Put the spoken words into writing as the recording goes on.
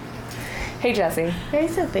Hey, Jesse. Hey,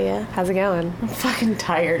 Sophia. How's it going? I'm fucking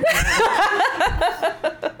tired.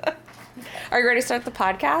 Are you ready to start the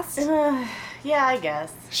podcast? Yeah, I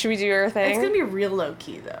guess. Should we do your thing? It's gonna be real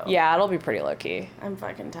low-key, though. Yeah, it'll be pretty low-key. I'm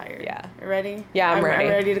fucking tired. Yeah. You ready? Yeah, I'm ready. I'm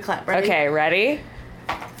ready to clap. Ready? Okay, ready?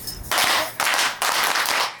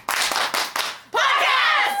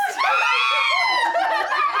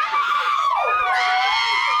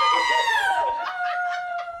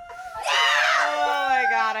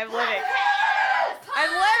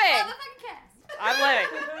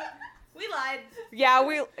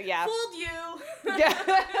 Yeah. Fooled you.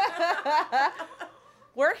 Yeah.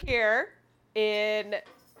 We're here in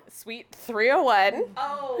Suite 301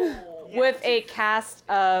 with a cast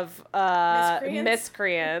of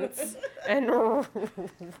miscreants and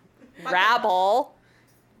rabble.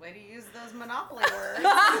 Way to use those Monopoly words.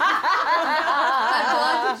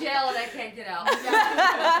 I'm going to jail and I can't get out.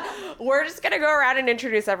 We're just going to go around and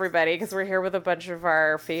introduce everybody because we're here with a bunch of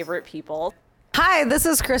our favorite people. Hi, this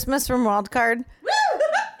is Christmas from Wildcard.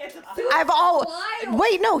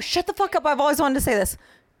 Wait, no, shut the fuck up. I've always wanted to say this.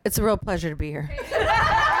 It's a real pleasure to be here.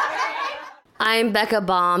 I'm Becca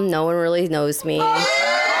Baum. No one really knows me. Give me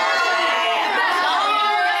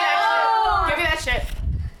that shit.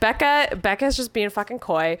 Becca's just being fucking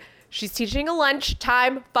coy. She's teaching a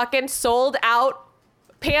lunchtime fucking sold out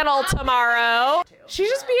panel tomorrow. She's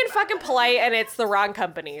just being fucking polite and it's the wrong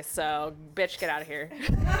company. So, bitch, get out of here.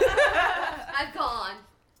 I'm gone.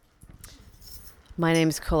 My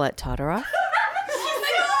name's Colette Todoroff.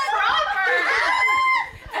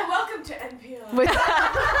 And welcome to NPR.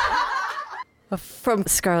 From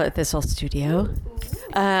Scarlet Thistle Studio.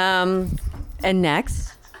 And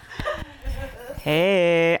next.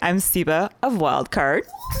 Hey, I'm Siba of Wildcard.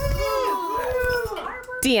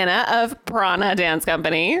 Deanna of Prana Dance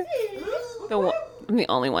Company. I'm the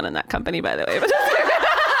only one in that company, by the way.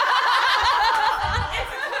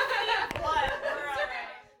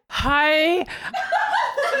 Hi.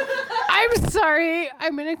 I'm sorry.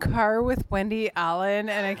 I'm in a car with Wendy Allen,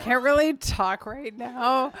 and I can't really talk right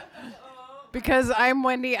now because I'm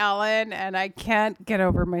Wendy Allen, and I can't get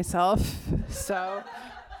over myself. So,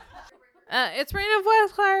 it's Rain of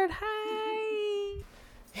Wildcard. Hi.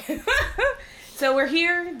 So we're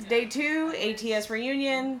here. It's day 2, ATS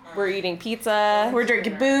Reunion. We're eating pizza. We're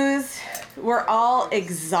drinking booze. We're all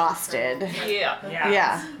exhausted.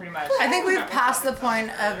 Yeah. Pretty much. I think we've passed the point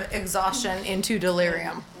of exhaustion into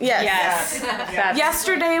delirium. Yes.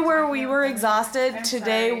 Yesterday where we were exhausted,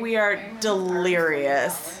 today we are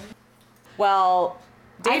delirious. Well,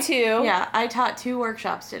 day 2. Yeah, I taught 2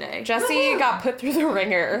 workshops today. Jesse got put through the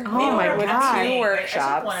ringer. Oh my with God. 2 I took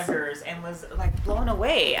workshops. one of yours and was like blown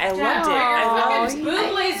away. I loved it. I loved it. Boob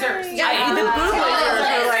lasers. The boob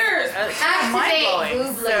lasers were like mind-blowing.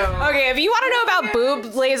 Boob lasers. Okay, if you want to know about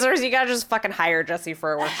boob lasers, you gotta just fucking hire Jesse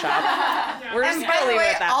for a workshop. We're just And gonna by the leave it way,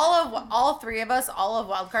 at that. all 3 of us, all of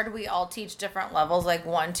Wildcard, we all teach different levels, like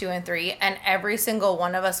 1, 2, and 3, and every single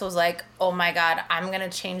one of us was like, "Oh my God, I'm gonna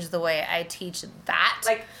change the way I teach that."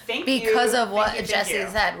 Like, thank you. because of what Thank Jesse you.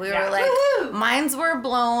 said. We Yeah. were like, minds were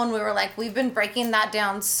blown. We were like, we've been breaking that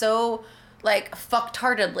down so like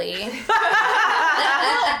fucktardedly.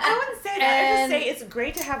 I wouldn't say that. I And- just say it's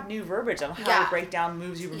great to have new verbiage on how Yeah. to break down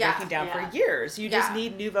moves you've been Yeah. breaking down Yeah. for years. You just Yeah.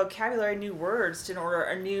 need new vocabulary, new words in order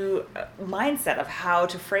a new mindset of how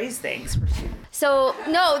to phrase things for students. So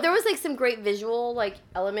no, there was like some great visual like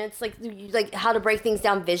elements, like how to break things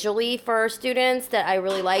down visually for our students that I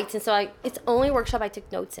really liked, and so it's the only workshop I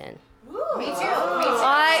took notes in. Me too.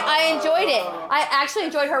 I enjoyed it. I actually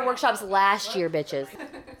enjoyed her workshops last year, bitches.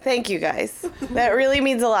 Thank you guys. That really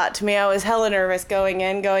means a lot to me. I was hella nervous going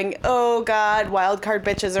in, oh God, wildcard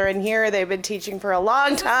bitches are in here. They've been teaching for a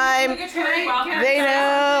long time. They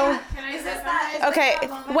know. Okay,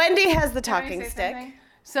 Wendy has the talking stick.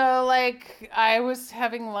 So, like, I was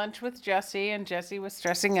having lunch with Jessie, and Jessie was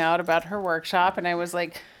stressing out about her workshop, and I was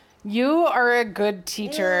like, you are a good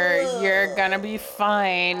teacher. You're gonna be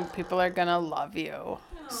fine. People are gonna love you.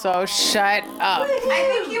 So shut up. I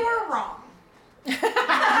think you were wrong. Okay,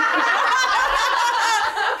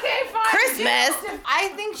 fine. Christmas. I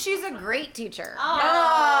think she's a great teacher.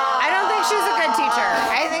 I don't think she's a good teacher.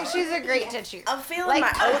 I think she's a great teacher. I'm feeling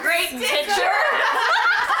my own great teacher.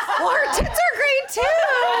 Well, her tits are great too.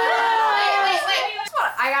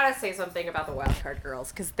 I gotta say something about the Wildcard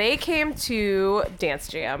girls because they came to Dance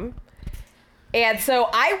Jam, and so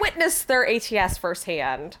I witnessed their ATS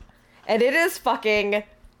firsthand, and it is fucking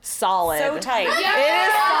solid. So tight. It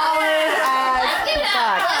is solid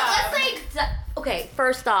as fuck. Okay,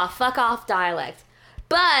 first off, fuck off dialect.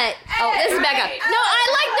 But this is Becca. No, I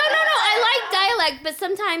like dialect, but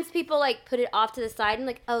sometimes people like put it off to the side and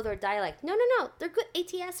like, oh, they're dialect. No, they're good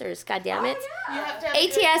ATSers. God damn it.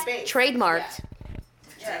 ATS trademarked.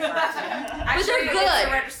 But they're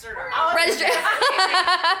good. Registered.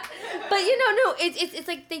 But no, it's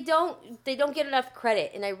like they don't get enough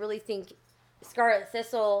credit, and I really think Scarlet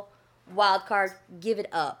Thistle, Wildcard, give it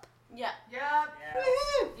up. Yeah.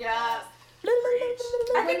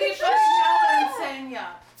 I think it's just saying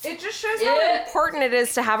It just shows how important it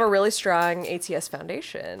is to have a really strong ATS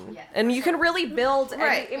foundation. And you can really build.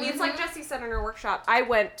 Right. I mean, it's like Jessie said in her workshop. I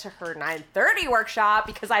went to her 9:30 workshop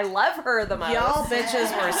because I love her the most. Y'all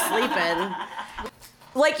bitches were sleeping.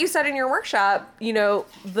 Like you said in your workshop,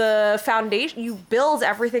 the foundation, you build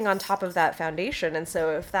everything on top of that foundation. And so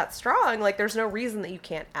if that's strong, like there's no reason that you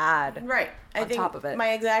can't add Right. I on think top of it.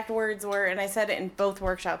 my exact words were, and I said it in both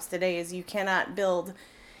workshops today, is you cannot build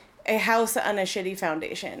a house on a shitty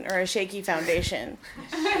foundation or a shaky foundation.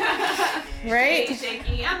 Right?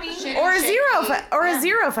 Shaky. I mean, Or a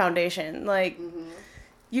zero foundation. Like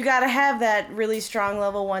you got to have that really strong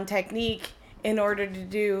level 1 technique in order to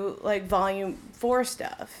do like volume 4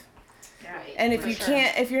 stuff. And if you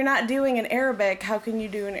can't, if you're not doing an Arabic, how can you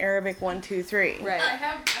do an Arabic 1, 2, 3? Right. I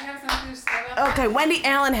have something to say about Okay, Wendy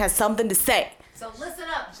Allen has something to say. So listen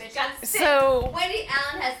up, bitch. So Wendy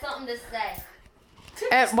Allen has something to say.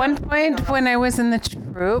 at one point when I was in the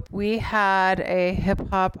troupe, we had a hip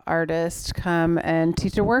hop artist come and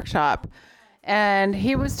teach a workshop. And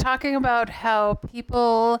he was talking about how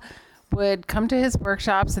people would come to his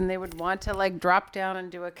workshops and they would want to like drop down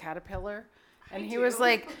and do a caterpillar. And he was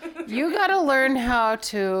like, you got to learn how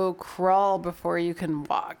to crawl before you can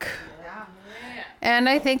walk. And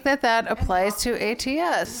I think that applies to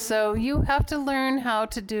ATS. So you have to learn how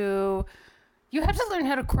to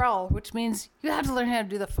crawl, which means you have to learn how to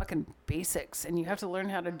do the fucking basics, and you have to learn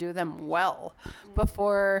how to do them well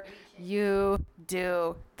before you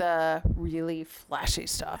do the really flashy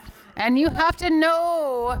stuff. And you have to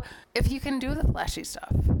know if you can do the flashy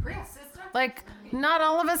stuff. Like, not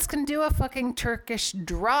all of us can do a fucking Turkish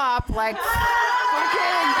drop like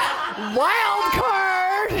fucking wild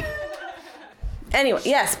card. Anyway,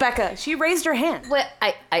 yes, Becca, she raised her hand. What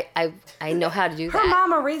I know how to do Her that.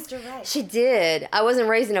 mama raised her right. She did. I wasn't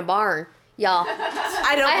raised in a barn, y'all.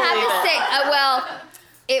 I don't I have believe to it. say, well,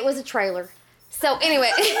 it was a trailer. So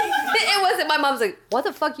anyway, it wasn't. My mom's like, "What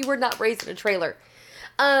the fuck? You were not raised in a trailer."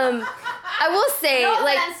 I will say,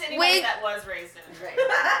 with that was raised in a trailer.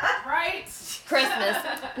 Right? Christmas,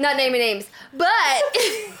 not naming names, but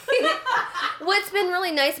what's been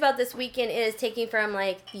really nice about this weekend is taking from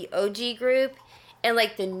like the OG group and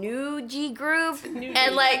like the new G group,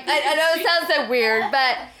 and like I know it sounds so weird,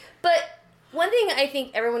 but one thing I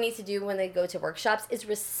think everyone needs to do when they go to workshops is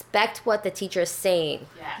respect what the teacher is saying.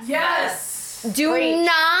 Yes. Do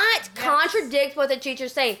not contradict what the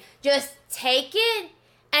teacher's saying. Just take it,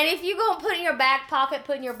 and if you go and put it in your back pocket,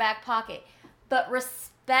 put it in your back pocket. But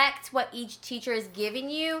respect what each teacher is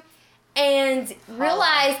giving you, and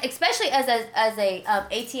realize, especially as a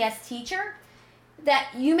ATS teacher, that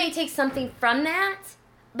you may take something from that,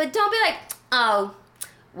 but don't be like, oh,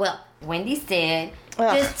 well, Wendy said,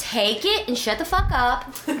 just take it and shut the fuck up.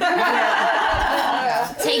 Take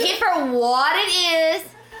it for what it is,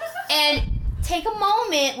 and take a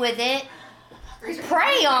moment with it,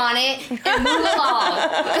 pray on it, and move along.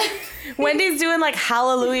 Wendy's doing like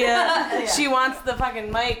hallelujah. She wants the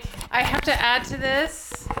fucking mic. I have to add to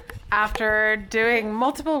this, after doing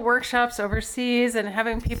multiple workshops overseas and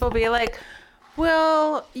having people be like,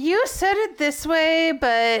 well, you said it this way,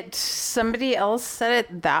 but somebody else said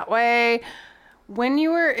it that way. When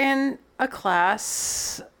you were in a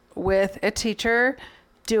class with a teacher,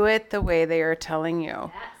 do it the way they are telling you.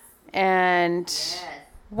 And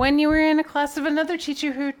when you were in a class of another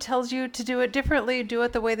teacher who tells you to do it differently, do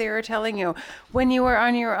it the way they are telling you. When you are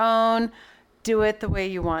on your own, do it the way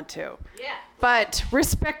you want to. Yeah. But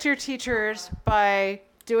respect your teachers by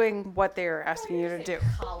doing what they are asking you to do.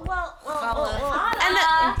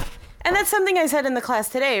 And that's something I said in the class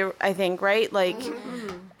today, I think, right? Like,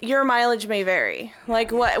 your mileage may vary.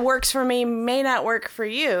 Like, what works for me may not work for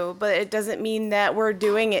you, but it doesn't mean that we're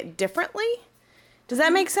doing it differently. Does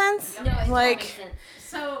that make sense? No, it like, makes sense.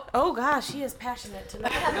 So oh gosh, she is passionate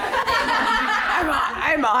tonight.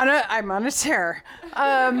 I'm on a tear.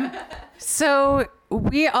 So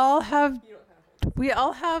we all have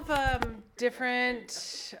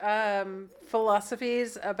different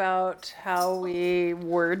philosophies about how we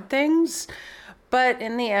word things, But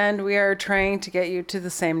in the end, we are trying to get you to the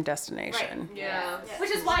same destination. Yeah.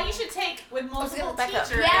 Which is why you should take with multiple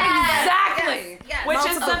teachers. Yes. Exactly. Yes. Which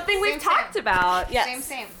is something we've talked about. Yes.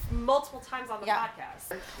 Same. Multiple times on the Yeah.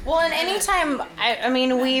 podcast. Well, and anytime, I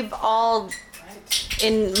mean, we've all,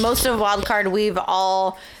 in most of Wildcard, we've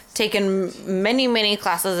all taken many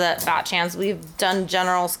classes at Fat Chance. We've done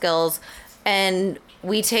general skills, and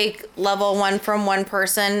we take level 1 from one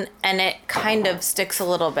person, and it kind of sticks a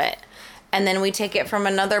little bit. And then we take it from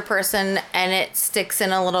another person, and it sticks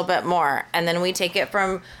in a little bit more. And then we take it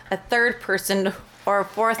from a third person or a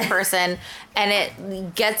fourth person, and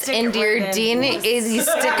it gets into your DNA. You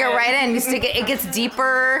stick it right in. You stick it. It gets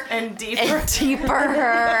deeper And deeper. and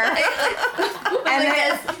deeper, and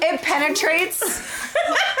it penetrates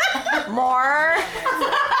more.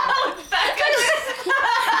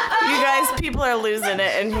 You guys, people are losing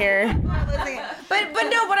it in here. But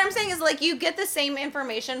no, what I'm saying is like you get the same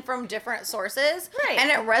information from different sources, Right. and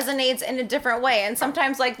it resonates in a different way. And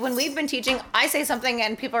sometimes, like when we've been teaching, I say something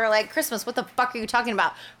and people are like, "Christmas, what the fuck are you talking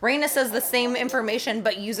about?" Raina says the same information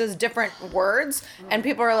but uses different words, and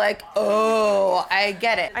people are like, "Oh, I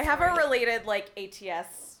get it." I have a related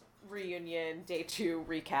ATS Reunion Day 2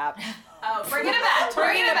 recap. Oh, bringing it back.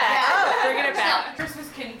 Bringing it back. Bringing it back. Christmas,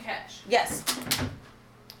 can you catch? Yes.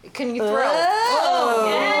 Can you throw? Oh.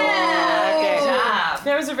 Yeah. Okay. Good job.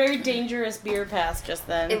 There was a very dangerous beer pass just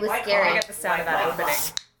then. It was scary. the sound of that opening.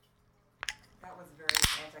 That was very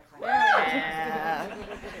anticlimactic. Yeah.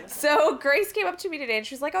 So Grace came up to me today and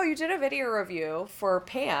she was like, "Oh, you did a video review for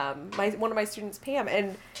Pam, one of my students, Pam,"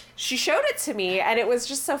 and she showed it to me, and it was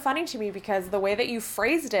just so funny to me because the way that you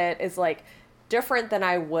phrased it is different than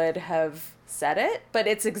I would have said it, but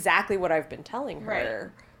it's exactly what I've been telling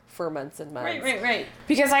her for months and months. Right.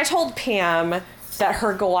 Because I told Pam that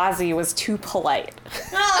her Gawazi was too polite.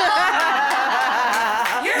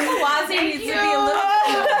 Your Gawazi needs to be a little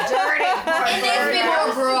dirty. It needs to be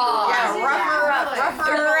more broad.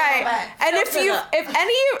 Right. And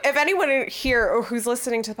if anyone here who's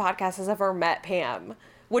listening to the podcast has ever met Pam,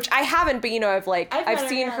 which I haven't, but I've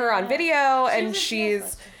seen her on video, and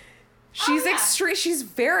she's extreme. She's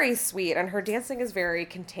very sweet, and her dancing is very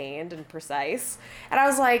contained and precise. And I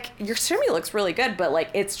was like, your shimmy looks really good, but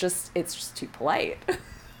it's just too polite.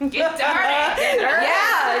 Get dirty.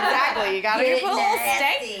 Yeah, exactly. You gotta Get put a little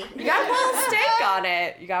stank. nasty. You gotta put a little stank on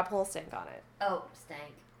it. You gotta pull a stank on it. Oh,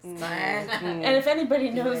 stank. And if anybody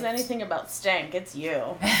knows anything about stank, it's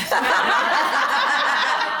you.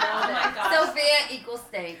 Sophia equals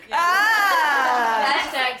stank. Ah.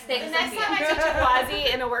 Hashtag stank. Next time I teach a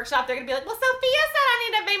Gawazi in a workshop, they're gonna be like, "Well, Sophia said I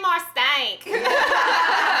need to be more stank."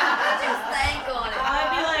 Stank on it.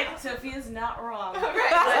 I'd be like, Sophia's not wrong. Girls are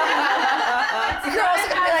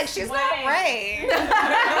gonna be like, "She's not right."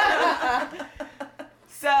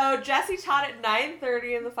 So Jessie taught at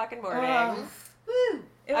 9:30 in the fucking morning.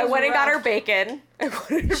 I went and got her bacon. She got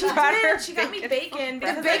me bacon.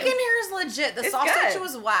 The bacon here is legit. The It's sausage good.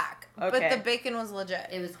 was whack, but Okay. the bacon was legit.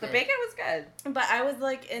 It was The good. bacon was good. But I was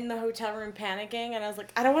in the hotel room panicking, and I was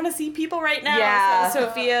like, I don't want to see people right now. Yeah. So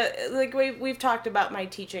Sophia, we've talked about my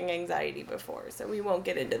teaching anxiety before, so we won't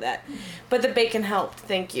get into that. But the bacon helped.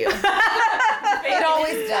 Thank you. It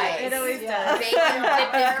always does. It always does. Bacon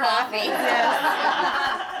dipped in coffee.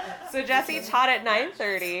 So Jessie taught at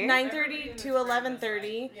 9:30. 9:30 to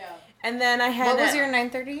 11:30. And then I had What was your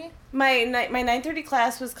 9:30? my 9:30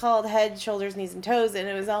 class was called Head, Shoulders, Knees, and Toes, and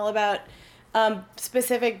it was all about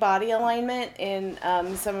specific body alignment in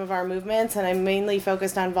some of our movements, and I mainly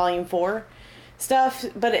focused on volume 4 stuff,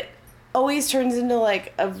 but it always turns into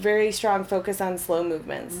a very strong focus on slow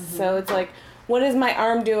movements. So it's what is my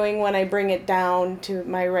arm doing when I bring it down to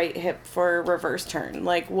my right hip for a reverse turn?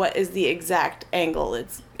 What is the exact angle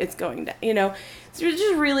it's going down? It's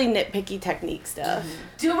just really nitpicky technique stuff.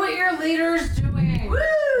 Do what your leader's doing. Woo!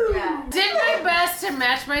 Yeah. Did my best to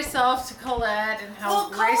match myself to Colette and how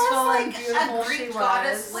graceful and beautiful she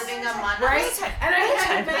was. living among us. Right? And I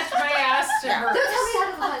had to match my ass to Don't tell me hers. how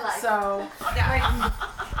to live my life. So,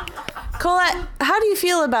 Colette, how do you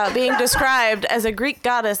feel about being described as a Greek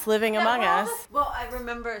goddess living among us? Well, I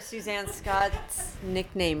remember Suzanne Scott's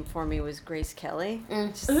nickname for me was Grace Kelly.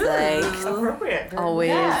 Just Appropriate.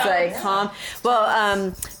 always calm.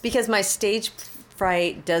 Well, because my stage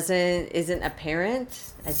fright isn't apparent.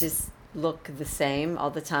 I just look the same all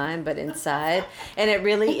the time, but inside. And it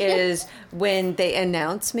really is when they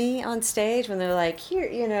announce me on stage, when they're like,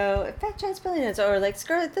 here, Fat Chance Brilliance, or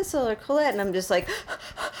Scarlet Thistle, or Colette, and I'm just like,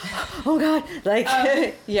 oh God,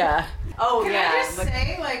 yeah. Oh can I just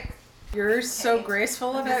say, You're so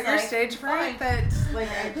graceful about your stage fright that, like,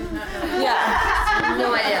 I did not know. Yeah.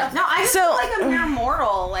 No idea. No, I feel like a mere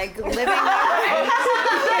mortal, like living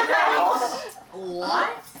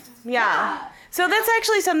What? Yeah. So that's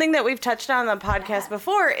actually something that we've touched on the podcast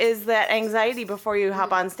before, is that anxiety before you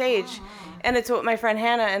hop on stage. And it's what my friend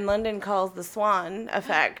Hannah in London calls the swan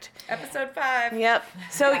effect. Episode 5. Yep.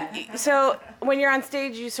 So when you're on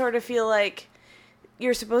stage, you sort of feel like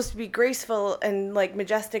you're supposed to be graceful and like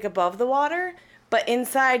majestic above the water, but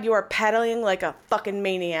inside you are pedaling like a fucking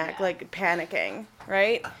maniac, like panicking,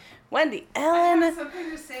 right? Wendy Allen. I have something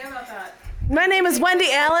to say about that. My name is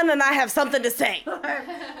Wendy Allen, and I have something to say.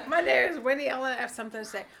 My name is Wendy Allen. I have something to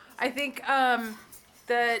say. I think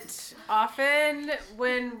that often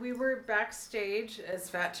when we were backstage as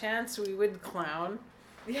Fat Chance, we would clown.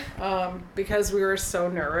 Because we were so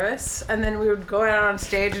nervous, and then we would go out on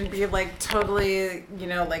stage and be like totally,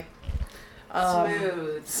 like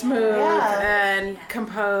smooth and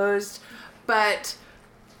composed, but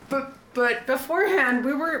beforehand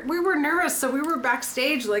we were nervous, so we were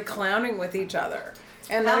backstage like clowning with each other,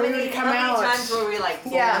 and then we would come out. How many times were we like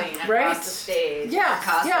floating across the stage?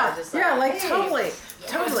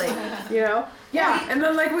 Totally, and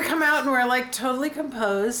then like we come out and we're like totally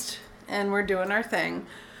composed and we're doing our thing.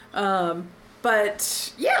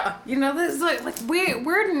 But yeah, this is like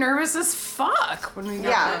we're nervous as fuck when we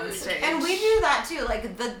go on the stage. And we do that too.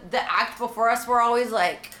 Like the act before us, we're always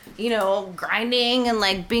like, grinding and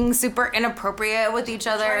like being super inappropriate with each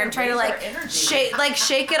other and trying to like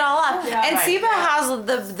shake it all up. And Siva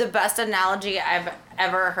has the best analogy I've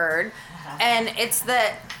ever heard. And it's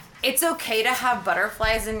that it's okay to have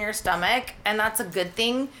butterflies in your stomach, and that's a good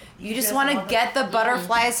thing. You just want to get the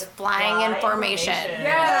butterflies flying in formation.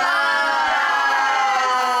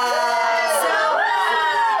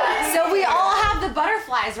 So we all have the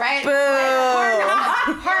butterflies, right? Like,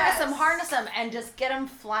 harness them, and just get them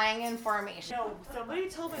flying in formation. No, somebody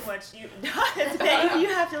told me once you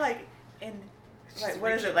have to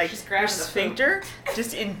what is it, like your sphincter,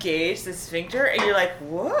 just engage the sphincter, and you're like,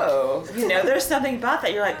 whoa, there's something about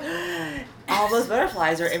that. You're like, all those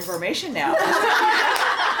butterflies are in formation now.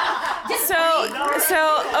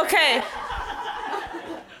 So okay.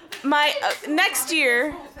 My next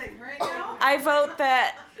year, I vote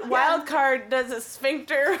that Wildcard does a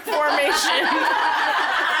sphincter formation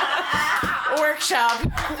workshop.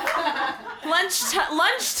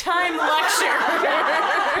 Lunchtime lecture.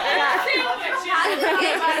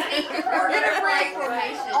 We're gonna bring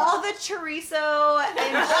all the chorizo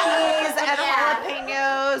and cheese and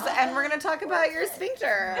jalapenos, and we're gonna talk about your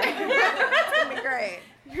sphincter. It's gonna be great.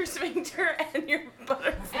 Your sphincter and your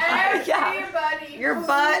butterfly. Everybody. Your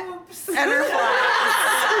butt and her flies.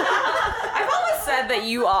 I've always said that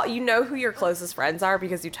you know who your closest friends are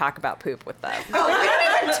because you talk about poop with them. Oh, we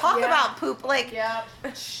don't even talk about poop. Like,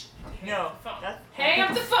 No, Hang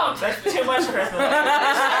up the phone. that's too much Christmas.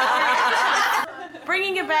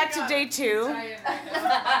 Bringing it back to day 2.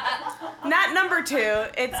 Not number 2.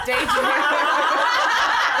 It's day 2.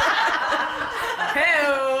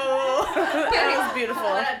 That was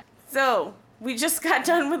beautiful. So we just got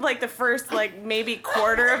done with like the first maybe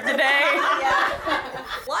quarter of the day.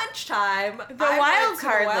 Lunchtime. The wild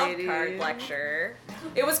card lady lecture.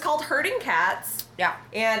 It was called Herding Cats. yeah.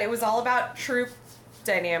 And it was all about troop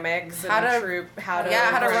dynamics and how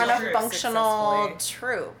to run a troop functional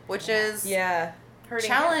successfully. troop, which is Herding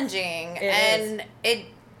challenging. It and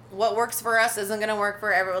what works for us isn't gonna work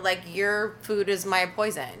for everyone. Like, your food is my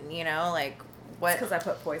poison, like what? because I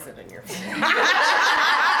put poison in your food.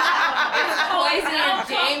 Poison and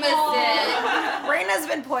Jameson. Raina's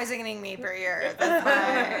been poisoning me for years. That's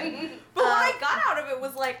fine. But what I got out of it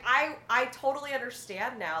was I totally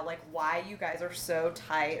understand now why you guys are so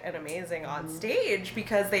tight and amazing on stage,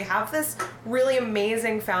 because they have this really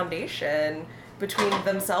amazing foundation between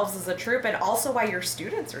themselves as a troupe, and also why your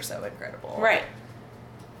students are so incredible. Right.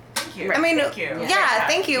 Thank you. I mean, Thank you. yeah,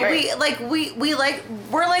 thank you. Right. We're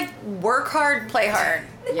like work hard, play hard.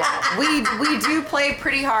 Yeah. We do play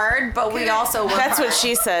pretty hard, but we also work That's hard. what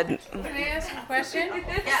she said. Can I ask a question?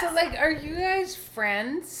 So, are you guys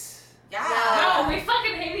friends? Yeah. No, we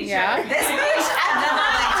fucking hate each other. This bitch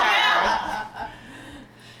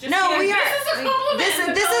No, we are. This is a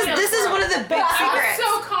compliment. This is one of the big I secrets. was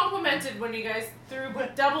so complimented when you guys threw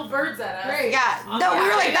double birds at us. Yeah. No, we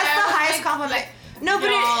were like, that's the highest compliment. No,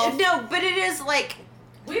 but it is like,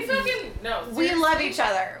 We fucking no. We love each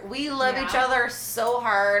other. We love each other so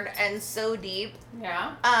hard and so deep.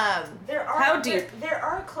 Yeah. There are How deep? There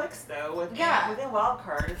are cliques though within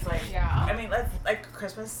Wildcard. It's like I mean, like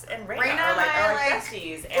Christmas and Raina are like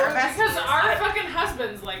besties. And Because our fucking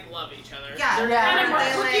husbands love each other. Yeah. They're kind of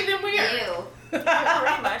more cliquey than we are.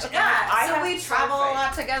 pretty much. Yeah. So we travel a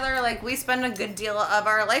lot together. Like we spend a good deal of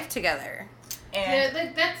our life together.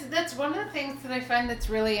 And That's one of the things that I find that's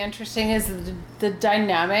really interesting is the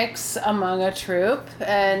dynamics among a troupe,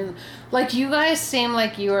 and like you guys seem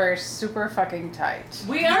like you are super fucking tight.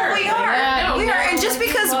 We are. We are. Yeah, we you are. know, And just like,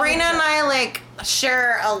 because we love Raina each and I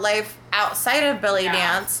share a life outside of belly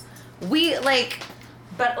dance, we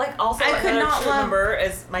but also I could another not troupe love- member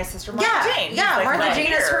is my sister Martha Jane. Yeah, who's, Martha right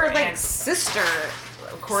Jane is here, her and sister.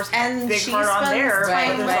 of course, And big she part on there. spends But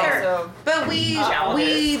time with there's her. also But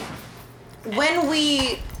we when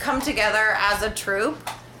we come together as a troupe,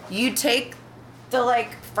 you take the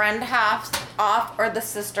friend hat off or the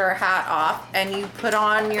sister hat off, and you put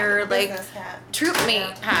on your Business hat. troop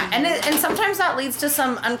mate hat, and sometimes that leads to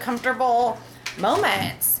some uncomfortable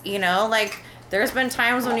moments. There's been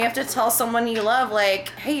times when you have to tell someone you love,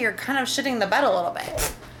 hey, you're kind of shitting the bed a little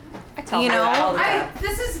bit. I tell her that all the time.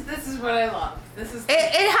 This is what I love. This is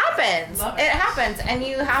It happens. Love It it. happens, and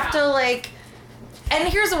you have to And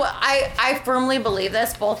here's what I firmly believe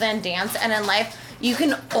this, both in dance and in life. You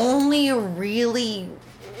can only really,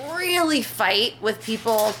 really fight with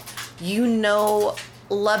people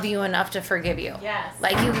love you enough to forgive you. Yes.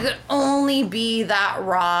 You could only be that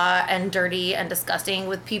raw and dirty and disgusting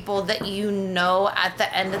with people that at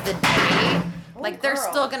the end of the day, they're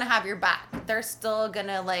still gonna have your back. They're still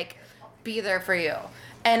gonna be there for you.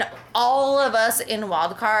 And all of us in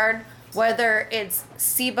Wildcard, whether it's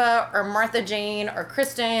Siba or Martha Jane or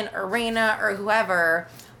Kristen or Raina or whoever,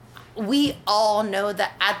 we all know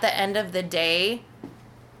that at the end of the day,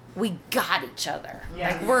 we got each other.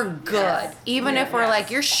 Yes. We're good. Even if we're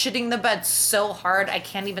you're shitting the bed so hard, I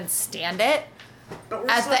can't even stand it. But we're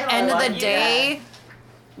At still the gonna end of love the you. day,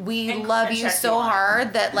 we And- love and you check so you on.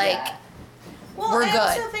 hard that Well, we're I good.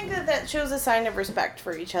 also think that shows a sign of respect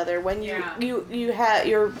for each other when Yeah.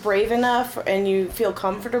 you're brave enough and you feel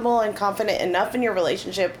comfortable and confident enough in your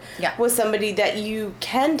relationship with somebody that you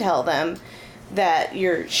can tell them that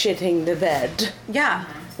you're shitting the bed. Yeah.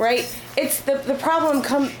 Right? It's the problem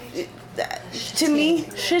to me,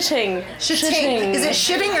 shitting. Is it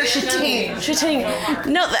shitting or shitting? Shitting.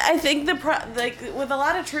 No, I think with a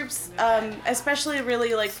lot of troops, especially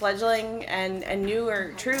really fledgling and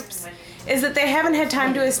newer troops, is that they haven't had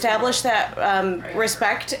time to establish that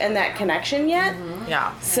respect and that connection yet.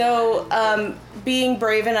 Yeah. So being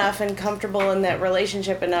brave enough and comfortable in that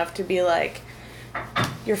relationship enough to be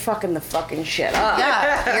you're fucking the fucking shit up.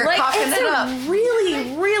 Yeah. You're cocking it's it a up.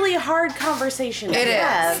 really, really hard conversation. It to is.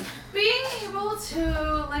 have. being able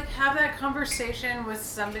to have that conversation with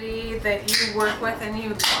somebody that you work with and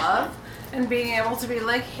you love, and being able to be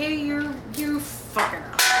hey, you fucking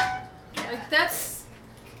up.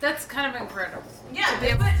 That's kind of incredible. Yeah,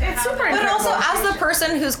 It's super But also, as the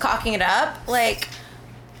person who's cocking it up,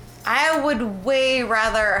 I would way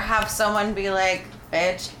rather have someone be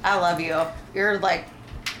bitch, I love you. You're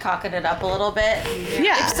cocking it up a little bit.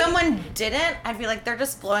 Yeah. If someone didn't, I'd be they're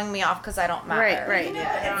just blowing me off because I don't matter. Right. You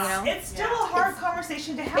know, it's still a hard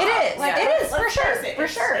conversation to have. It is. It is for Let's sure. face it. For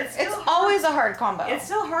sure. It's It's still always a hard combo. It's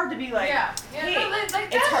still hard to be hey, but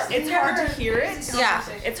it's hard to hear it. Yeah.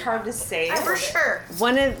 It's hard to say. For sure.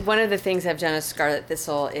 One of the things I've done with Scarlet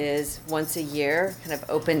Thistle is once a year kind of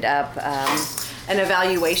opened up an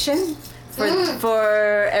evaluation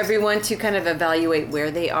for everyone to kind of evaluate where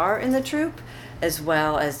they are in the troupe, as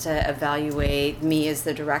well as to evaluate me as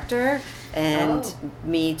the director and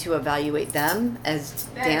me to evaluate them as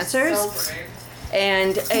dancers.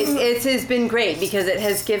 And it has been great because it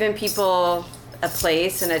has given people a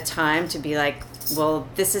place and a time to be well,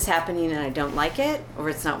 this is happening and I don't like it, or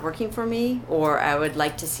it's not working for me, or I would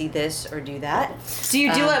like to see this or do that. Do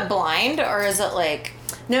you do it blind, or is it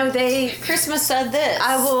No, Christmas said this?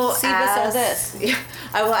 I will Siva said ask, this.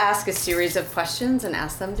 I will ask a series of questions and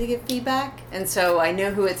ask them to give feedback, and so I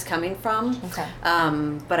know who it's coming from. Okay.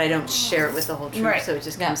 But I don't share it with the whole troupe, Right. so it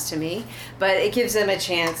just comes to me. But it gives them a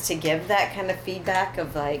chance to give that kind of feedback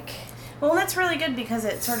of Well, that's really good because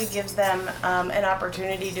it sort of gives them an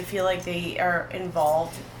opportunity to feel like they are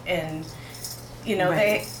involved in, Right.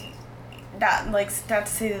 they not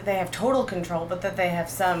to say that they have total control, but that they have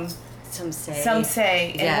some some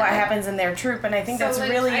say. And what happens in their troop, and I think that's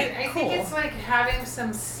really I cool. think it's like having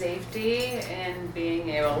some safety and being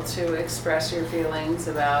able to express your feelings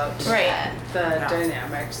about the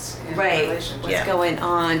dynamics in the relationship. What's going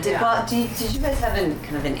on? Did you guys have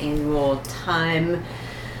kind of an annual time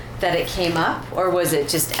that it came up, or was it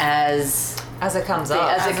just as it comes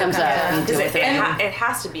up? As it comes up, you deal with it. It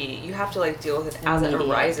has to be. You have to like deal with it as it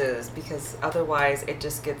arises, because otherwise it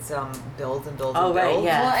just gets builds and builds and builds. Right,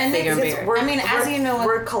 yeah. Well, and Bigger and bigger. I mean, as you know,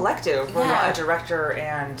 we're collective. We're not a director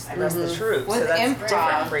and the rest of the troop. with So that's different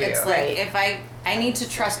improv, for you. it's like if I need to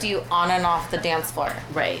trust you on and off the dance floor.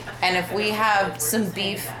 Right. And if we have some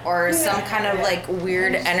beef or some kind of like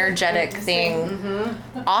weird energetic thing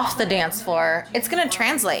off the dance floor, it's gonna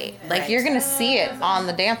translate. Like you're gonna see it on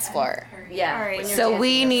the dance floor. Yeah. So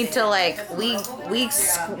we need to like we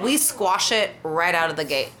squash it right out of the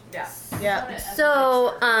gate. Yeah.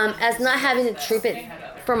 So, as not having to troop it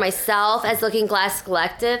for myself as Looking Glass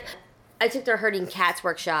Collective, I took their Herding Cats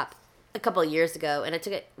workshop a couple of years ago, and I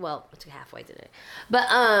took it halfway today. But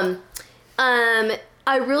I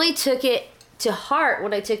really took it to heart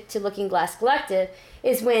when I took to Looking Glass Collective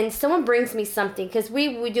is when someone brings me something, because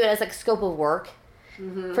we do it as like scope of work.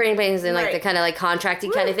 For anybody who's in like the kind of like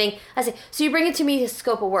contracting kind of thing, I say, so you bring it to me as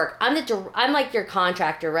scope of work. I'm like your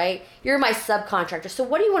contractor, right? You're my subcontractor. So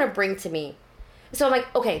what do you want to bring to me? So I'm like,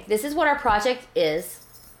 okay, this is what our project is.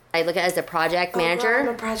 I look at it as a project manager. I'm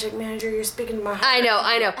a project manager. You're speaking to my heart. I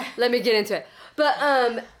know. Let me get into it. But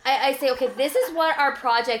I say, okay, this is what our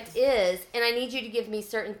project is, and I need you to give me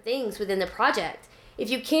certain things within the project. If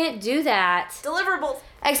you can't do that, deliverables.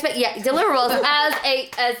 Deliverables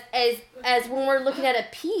as when we're looking at a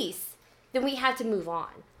piece, then we have to move on.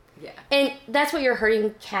 Yeah. And that's what your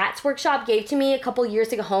Herding Cats workshop gave to me a couple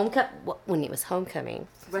years ago, when it was homecoming.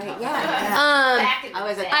 Right. Yeah.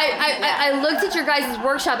 I looked at your guys'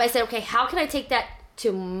 workshop. I said, okay, how can I take that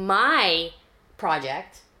to my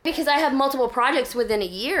project? Because I have multiple projects within a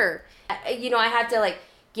year. I have to like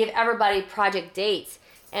give everybody project dates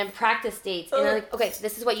and practice dates. And I'm like, okay,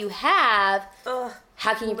 this is what you have.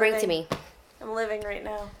 How can you bring it to me? I'm living right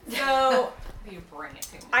now. So You bring it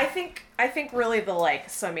to me. I think really the like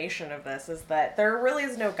summation of this is that there really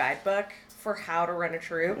is no guidebook for how to run a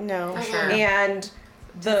troop. No. Sure. And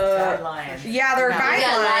the Guidelines. Yeah, there are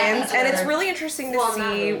guidelines, Yeah, and it's really interesting to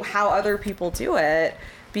see how other people do it,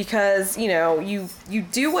 because you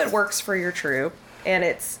do what works for your troop, and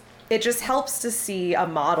it just helps to see a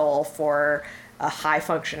model for a high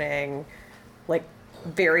functioning, like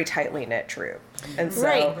very tightly knit troop. And so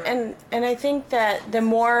Right, and I think that the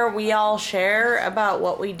more we all share about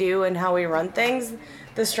what we do and how we run things,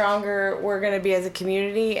 the stronger we're going to be as a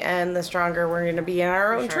community, and the stronger we're going to be in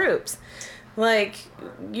our own troops. Like,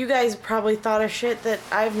 you guys probably thought of shit that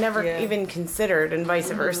I've never even considered, and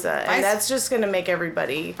vice versa. And that's just going to make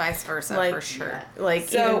everybody Vice versa, like, for sure. like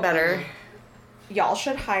So- even better. y'all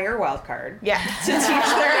should hire Wildcard Yeah. to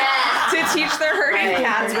teach their Herding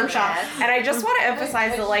Cats workshop. And I just want to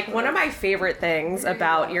emphasize that, like, one of my favorite things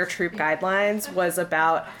about your troop guidelines was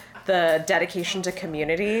about the dedication to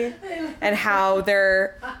community, and how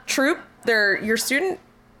their troop, your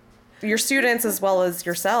students as well as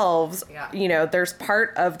yourselves, there's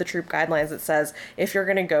part of the troop guidelines that says if you're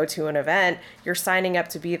going to go to an event, you're signing up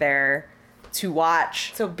to be there to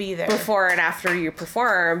watch. So be there. Before and after you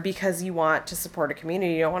perform, because you want to support a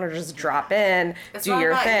community. You don't want to just drop in, do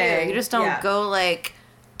your thing. You just don't Yeah. go like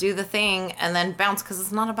do the thing and then bounce because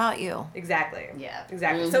it's not about you. Exactly. Yeah.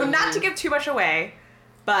 Exactly. So not to give too much away,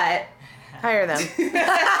 but Hire them.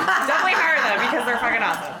 definitely hire them because they're fucking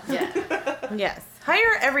awesome. Yes.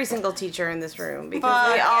 Hire every single teacher in this room,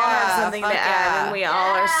 because we all have something to add, and we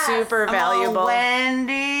all are super valuable.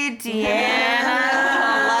 Wendy, Deanna,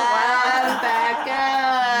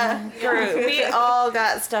 Becca. Group. We all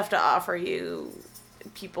got stuff to offer you,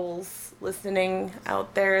 people's listening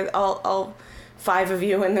out there. All 5 of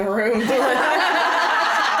you in the room.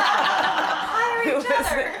 Hire each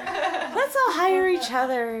other. Let's all hire each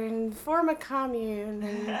other and form a commune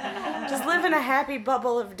and just live in a happy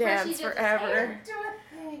bubble of dance forever.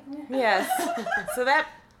 Yes. So that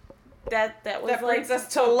was That brings us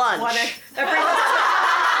to lunch. That brings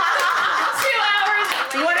us 2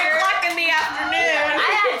 hours. 1 o'clock in the afternoon. I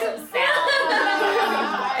had some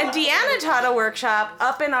salad. And Deanna taught a workshop,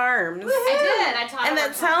 Up in Arms. I taught And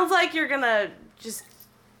that sounds like you're gonna just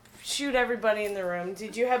shoot everybody in the room.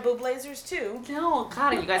 Did you have boob lasers too? No,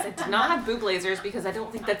 God, you guys, I did not have boob lasers because I don't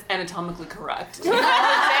think that's anatomically correct. I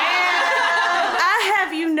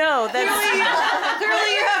have you know that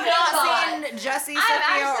Clearly you have not seen Jesse,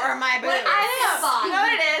 Sofia, or my boobs. You know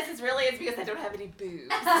what it is? It's because I don't have any boobs.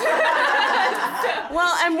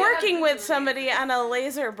 well, I'm working with somebody on a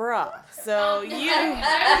laser bra, so you.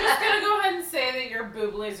 I'm just gonna go ahead and say that your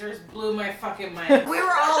boob lasers blew my fucking mind. We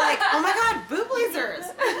were all like, oh my god, boob lasers.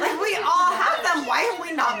 Like, we all have them. Why have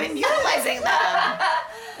we not been utilizing them?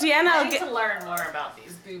 Deanna, I need to learn more about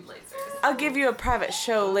these boob lasers. I'll give you a private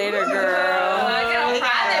show later, girl. I get a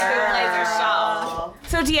private boob laser show.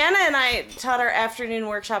 So Deanna and I taught our afternoon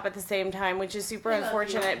workshop at the same time, which is super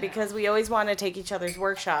unfortunate because we always want to take each other's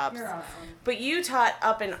workshops. But you taught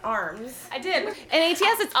up in arms. I did. In ATS,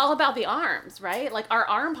 it's all about the arms, right? Like our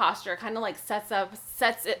arm posture kind of like sets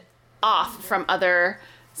it off from other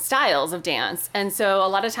styles of dance. And so a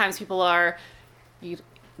lot of times people are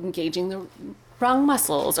engaging the wrong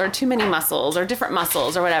muscles or too many muscles or different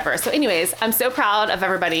muscles or whatever. So anyways, I'm so proud of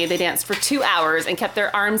everybody. They danced for 2 hours and kept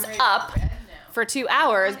their arms up for 2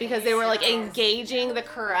 hours because they were like engaging the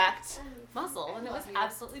correct muscle, and it was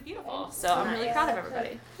absolutely beautiful. So I'm really proud of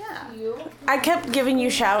everybody. Yeah. I kept giving you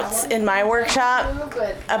shouts in my workshop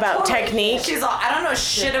about technique. She's all, I don't know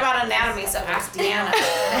shit about anatomy, so ask Deanna.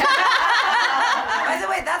 By the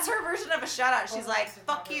way, that's her version of a shout out. She's like,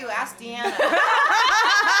 fuck you, ask Deanna.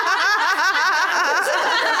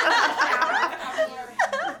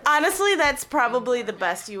 Honestly, that's probably the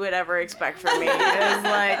best you would ever expect from me. It's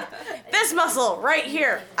like, this muscle right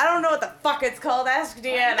here. I don't know what the fuck it's called. Ask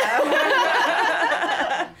Deanna.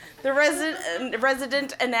 The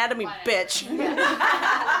resident anatomy bitch. Bonita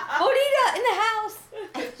in the house.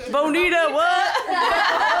 Bonita, what?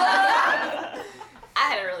 I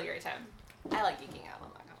had a really great time. I like geeking out on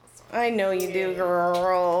that kind of stuff. I know you do,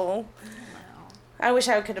 girl. I wish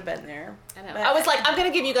I could have been there. I know. I was like, I'm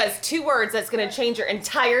gonna give you guys 2 words that's gonna change your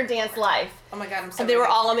entire dance life. Oh my god, I'm so And they were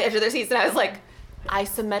ready. all on the edge of their seats, and I was like,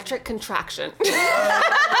 isometric contraction.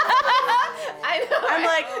 I know. I'm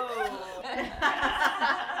like,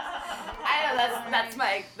 I know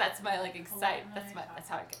that's my like excite. That's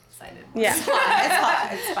how I get excited. yeah. It's hot.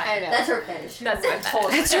 It's fine. I know. That's her finish. That's my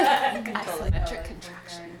isometric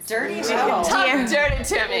contraction. Dirty Deanna. Talk dirty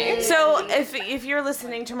to me. So if you're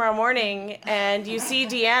listening tomorrow morning and you see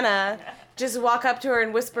Deanna, just walk up to her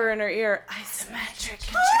and whisper in her ear, isometric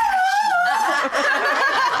contraction.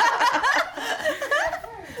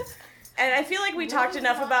 And I feel like we talked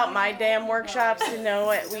enough about my damn workshops to know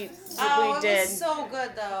what we It did. was so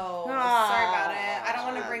good though. Aw. Sorry about it. I don't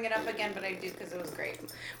want to bring it up again, but I do because it was great.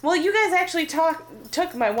 Well, you guys actually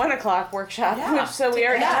took my 1 o'clock workshop, Yeah. so we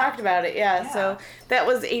already Yeah. talked about it. Yeah, Yeah. so that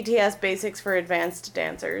was ATS Basics for Advanced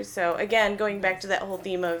Dancers. So again, going back to that whole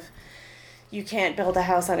theme of you can't build a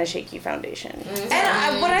house on a shaky foundation.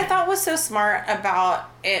 And what I thought was so smart about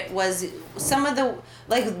it was some of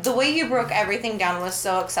the way you broke everything down was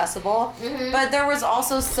so accessible, but there was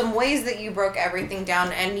also some ways that you broke everything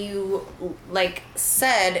down and you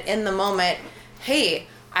said in the moment, hey,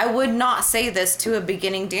 I would not say this to a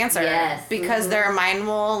beginning dancer because their mind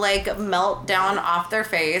will melt down off their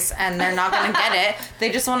face and they're not going to get it. They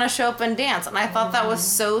just want to show up and dance. And I thought that was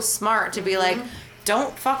so smart to be like,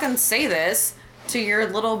 don't fucking say this to your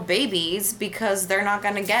little babies because they're not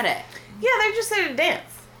going to get it. Yeah, they're just there to dance.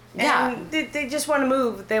 And they just want to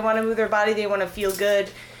move. They want to move their body. They want to feel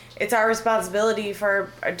good. It's our responsibility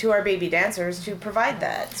to our baby dancers to provide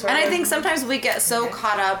that. And I think sometimes we get so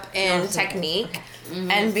caught up in technique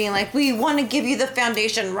and being like, we want to give you the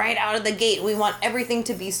foundation right out of the gate. We want everything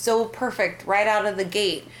to be so perfect right out of the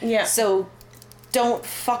gate. Yeah. So don't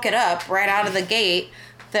fuck it up right out of the gate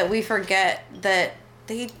that we forget that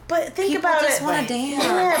But think people about just it. want to dance.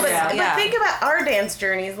 Yeah, but think about our dance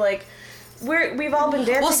journeys. Like, we've all been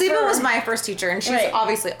dancing. Well, Siba for- was my first teacher, and she's Right.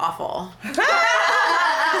 obviously awful.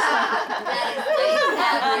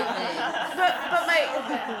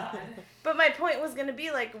 But my point was gonna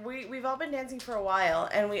be we've all been dancing for a while,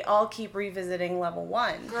 and we all keep revisiting level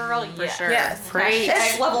 1. Girl, for sure. Yes. Preach.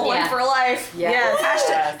 Hashtag level 1 for life. Yes.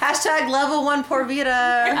 Hashtag level 1 por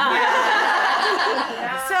vida.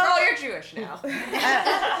 So Girl, you're Jewish now.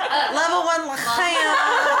 Level 1 l'chaim.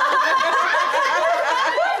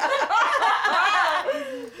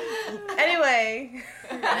 anyway,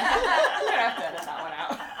 I'm gonna have to edit that one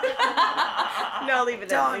out. no, leave it in.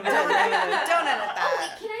 Don't Leave it in. edit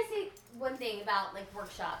that. Can I say one thing about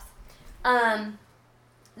workshops?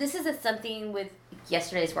 This isn't something with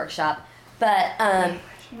yesterday's workshop, but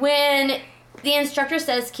when the instructor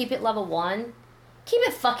says keep it level 1, keep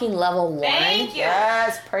it fucking level 1. Thank you.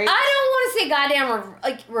 Yes, praise. I don't want to see goddamn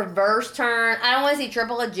reverse turn. I don't want to see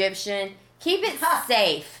triple Egyptian. Keep it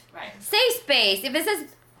safe. Right. Safe space. If it says,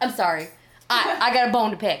 I'm sorry, I got a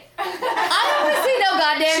bone to pick. I don't want to see no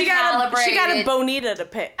goddamn calibrated. She got a bonita to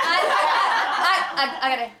pick. I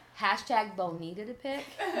got a hashtag bonita to pick.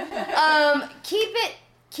 Keep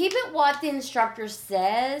it what the instructor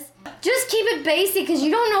says. Just keep it basic because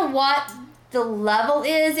you don't know what the level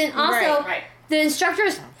is, and also the instructor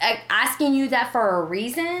is asking you that for a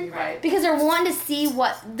reason, because they're wanting to see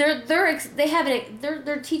what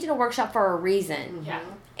they're teaching a workshop for a reason,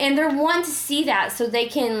 and they're wanting to see that so they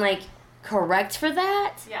can like correct for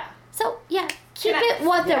that. So keep it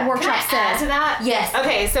what the workshop says. Add to that? Yes.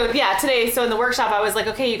 Okay, so today, in the workshop, I was like,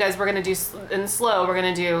 okay, you guys, we're gonna do in slow. We're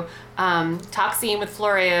gonna do toxine with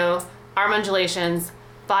Floreo, arm undulations,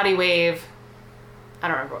 body wave. I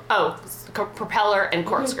don't remember. Oh, propeller and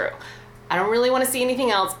corkscrew. I don't really want to see anything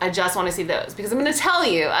else. I just want to see those because I'm going to tell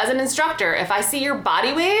you, as an instructor, if I see your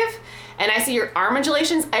body wave and I see your arm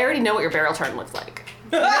undulations, I already know what your barrel turn looks like.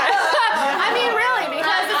 I mean, really,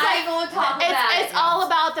 because it's all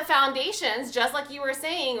about the foundations, just like you were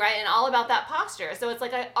saying, right? And all about that posture. So it's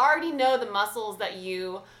like I already know the muscles that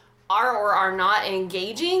you are or are not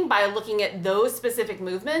engaging by looking at those specific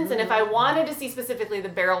movements. And if I wanted to see specifically the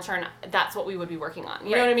barrel turn, that's what we would be working on.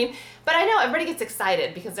 You know what I mean? But I know everybody gets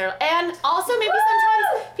excited because and also maybe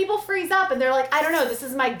sometimes people freeze up and they're like, I don't know, this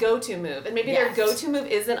is my go-to move. And maybe their go-to move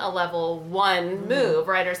isn't a level 1 move,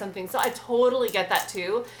 right? Or something. So I totally get that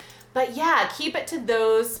too. But keep it to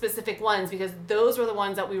those specific ones because those were the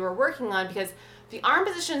ones that we were working on, because the arm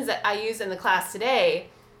positions that I used in the class today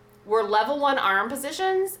were level 1 arm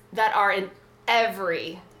positions that are in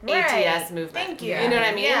every ATS movement. Thank you. You know what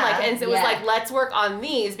I mean? Yeah. Like, and so it was like, let's work on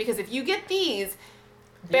these, because if you get these,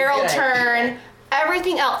 barrel turn,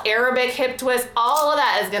 everything else, Arabic, hip twist, all of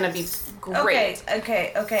that is going to be great.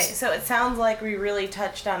 Okay. So it sounds like we really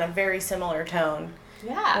touched on a very similar tone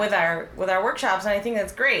with our workshops, and I think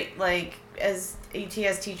that's great. Like, as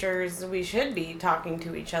ATS teachers, we should be talking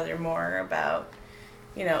to each other more about,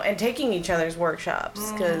 and taking each other's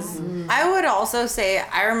workshops, because I would also say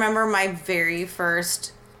I remember my very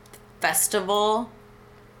first festival.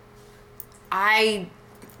 I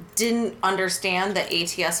didn't understand that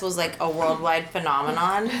ATS was like a worldwide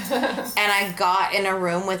phenomenon, and I got in a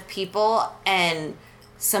room with people and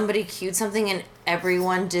somebody cued something and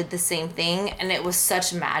everyone did the same thing, and it was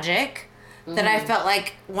such magic that I felt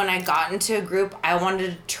like when I got into a group, I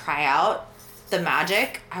wanted to try out the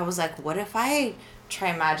magic. I was like, what if I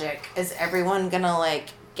try magic? Is everyone gonna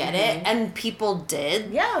like get it? And people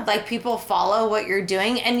did. Like, people follow what you're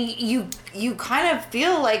doing, and you kind of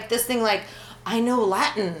feel like this thing, like, I know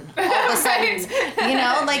Latin all of a sudden.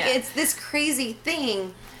 It's this crazy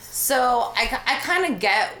thing. So I kind of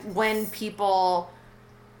get when people,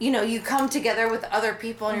 you come together with other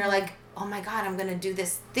people and you're like, oh my God, I'm gonna do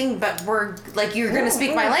this thing, but we're like, you're gonna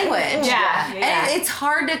speak my language. And it's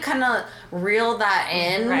hard to kind of reel that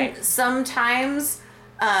in sometimes.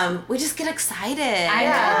 We just get excited. I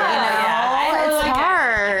know. It's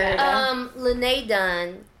hard. Lene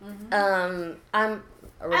Dunn. I'm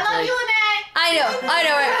originally, I love you, Lene. I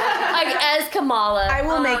know. Like, as Kamala. I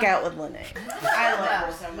will make out with Lene. I love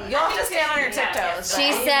her so much. You'll have to stand on your tiptoes.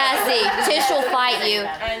 She's sassy. Tish will fight you.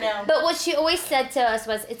 I know. But what she always said to us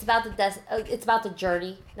was, it's about the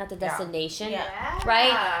journey, not the destination,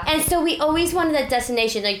 right? And so we always wanted that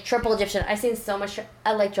destination, like triple Egyptian. I've seen so much.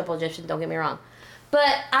 I like triple Egyptian. Don't get me wrong,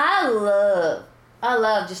 but I love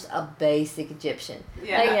just a basic Egyptian. And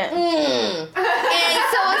so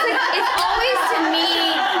it's always, to me,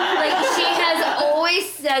 like,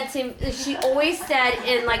 she always said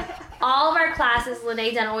in like all of our classes,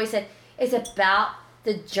 Lene Dunn always said, it's about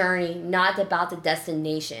the journey, not about the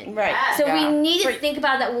destination. Right. So we need to think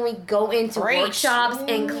about that when we go into workshops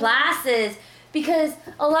and classes, because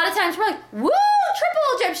a lot of times we're like, woo,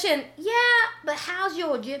 triple Egyptian. Yeah, but how's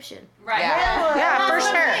your Egyptian? Right. Yeah, for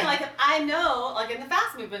sure. Like, I know, like, in the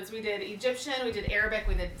fast movements, we did Egyptian, we did Arabic,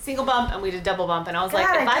 we did single bump, and we did double bump. And I was like,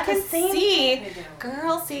 if I can see,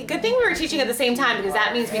 good thing we were teaching at the same time, because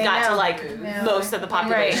that means we got to, like, most of the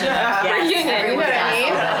population. Reunion, you know what I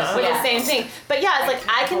mean? With the same thing. But it's like,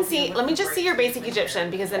 I can see, let me just see your basic Egyptian,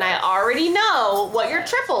 because then I already know what your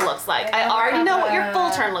triple looks like. I already know what your full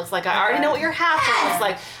turn looks like. I already know what your half turn looks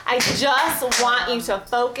like. I just want you to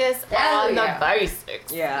focus on the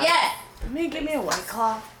basics. Yes. Give me a White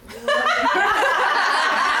Claw. Can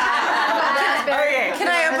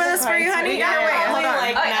I open this for you, honey? Only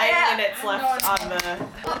like 9 minutes left on the.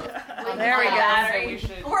 There we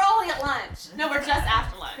go. We're only at lunch. No, we're just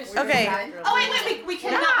after lunch. Okay. Oh wait, we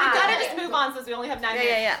cannot. We gotta just move on since we only have 9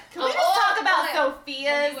 minutes. Can we just talk about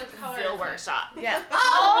Sophia's Zill workshop?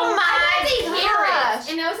 Oh my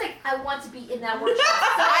gosh! And I was like, I want to be in that workshop.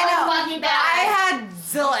 I know. Fucking bad. I had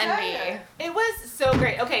Zill envy. It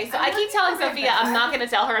great. Okay, so I keep telling Sophia I'm not going to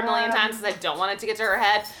tell her a million times because I don't want it to get to her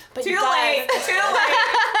head. But Too you guys, late. Too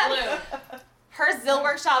late. her Zill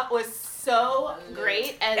workshop was so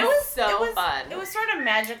great and so fun. It was sort of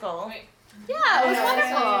magical. Yeah, it was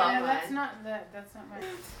wonderful. Yeah, that's not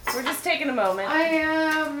my. We're just taking a moment. I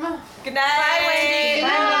am. Good night. Bye, Wendy.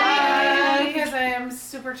 Bye, because I am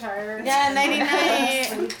super tired. Yeah, nighty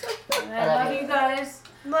night. I love you guys.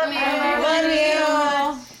 Love you.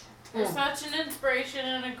 Love you. You're such an inspiration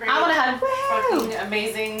and a great. I want to have fucking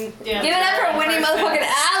amazing. Give it up for Wendy motherfucking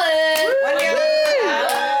Allen.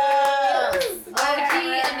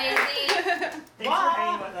 OG, amazing. Thanks for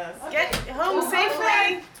hanging with us. Get home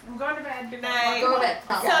safely. I'm going to bed. Good night. Go to bed.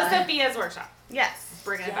 So Sophia's workshop. Yes.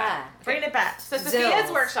 Bringing it back. Bringing it back. So Sophia's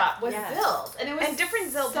Zills. workshop was Yes. Zills, and it was And different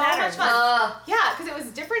Zill so patterns. much fun. Yeah, because it was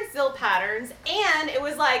different Zill patterns, and it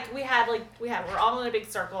was like we're all in a big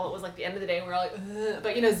circle. It was like the end of the day, and we're all like, ugh.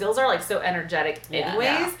 But Zills are like so energetic, anyways.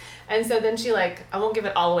 Yeah. And so then she I won't give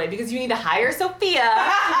it all away because you need to hire Sophia.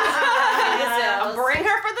 Bring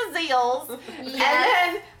her for the Zills.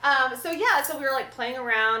 Yes. And then, so we were like playing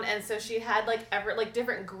around, and so she had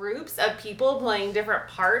different groups of people playing different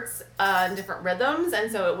parts and different rhythms,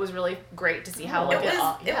 and so it was really great to see how It was the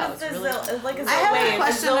Zill. It was like a Zill wave. I have a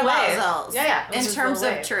question Zill about wave. Zills. Yeah. It was In just terms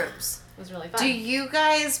Zill of wave. troops, It was really fun. do you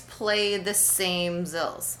guys play the same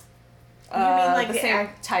Zills? You mean like the the same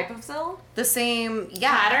type of Zill? The same,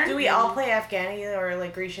 yeah. Pattern? Do we all play Afghani or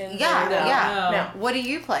like Grecian? Yeah, Or yeah. No. What do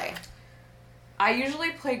you play? I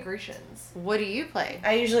usually play Grecians. What do you play?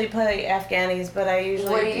 I usually play Afghanis, but I usually.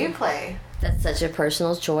 What do you play? That's such a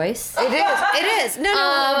personal choice. It is. It is. No,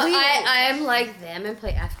 I'm like them and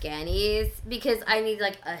play Afghanis because I need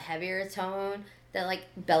like a heavier tone. That like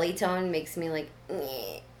belly tone makes me like.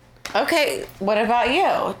 Nyeh. Okay, what about you?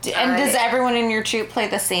 And does everyone in your troop play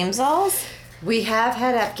the same Zills? We have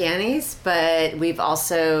had Afghanis, but we've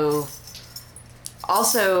also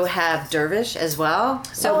have Dervish as well.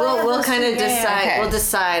 So we'll kind of decide. Okay. We'll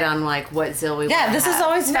decide on like what Zill we Yeah, want this to is have.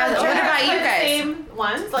 always fun. What about you The guys? same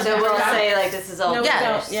ones. Like So we'll everyone- say like this is all No, we Dervish.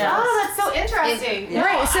 don't. Yeah. Oh, that's so interesting.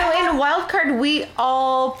 Right, so in Wildcard, we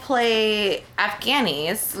all play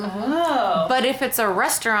Afghanis. Oh. But if it's a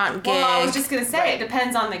restaurant gig, Well, I was just gonna say it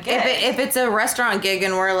depends on the gig. if it's a restaurant gig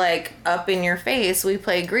and we're like up in your face, we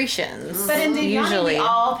play Grecians. But in Divyani, usually. we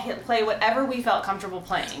all play whatever we felt comfortable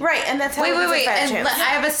playing. Right, and that's how Wait, it wait, was wait. at Fat And Champs. I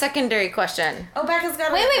have a secondary question. Oh, Becca's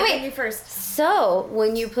got Wait, wait, wait. You first. So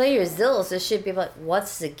when you play your Zills, it should be like,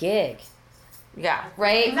 what's the gig? Yeah.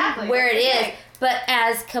 Right? Exactly. Where it What's the is. gig? But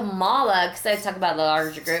as Kamala, because I talk about the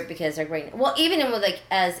larger group because they're great. Well, even in with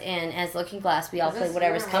as Looking Glass, we all play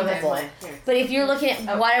whatever's comfortable. But if you're looking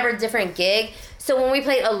at whatever different gig, so when we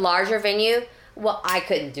played a larger venue, well, I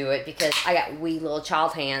couldn't do it because I got wee little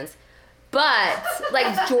child hands. But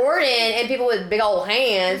like Jordan and people with big old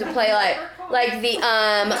hands would play like the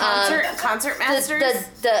Concert masters.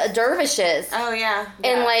 the dervishes. Oh yeah.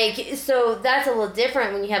 And like, so that's a little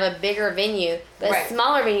different when you have a bigger venue, but Right. a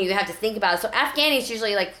smaller venue you have to think about it. So Afghani's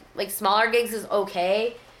usually like smaller gigs is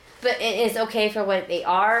okay, but it's okay for what they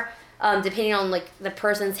are, depending on like the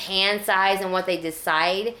person's hand size and what they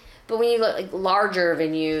decide. But when you look like larger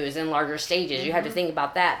venues and larger stages, you have to think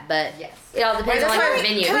about that. But it all depends on like the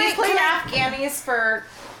venue. We play Afghanis for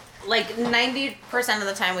like 90% of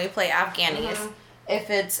the time we play Afghanis. If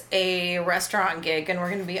it's a restaurant gig and we're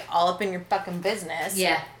going to be all up in your fucking business,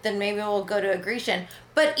 then maybe we'll go to a Grecian.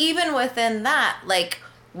 But even within that, like,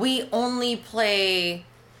 we only play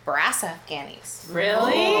brass Afghanis.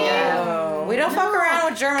 Really? Yeah. We don't fuck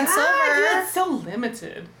around with German silver. That's so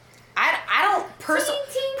limited. I don't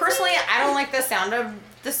personally, I don't like the sound of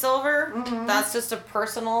the silver. That's just a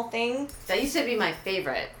personal thing. That used to be my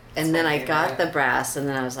favorite. And then I got the brass, and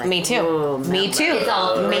then I was like, Me too. "Whoa, Me man, too. It's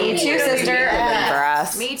all Me too, sister.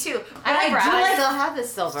 Brass. Me too. And I brass. do like still have the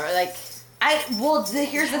silver. Like,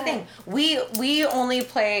 Here's the thing. We only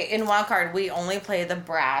play in Wildcard. We only play the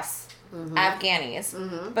brass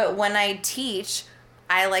Afghanis. But when I teach,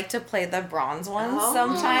 I like to play the bronze ones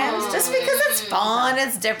sometimes, just because it's fun.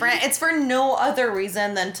 It's different. It's for no other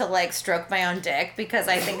reason than to like stroke my own dick because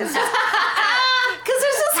I think it's just because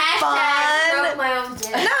it's just fun. My own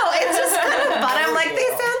dick. No, it's just kind of fun. I'm like, they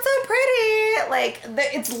sound so pretty. Like,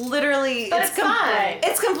 it's literally, But it's fun.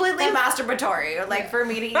 It's completely masturbatory. Like, for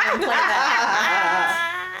me to even play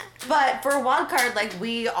that. But for Wildcard, like,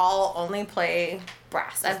 we all only play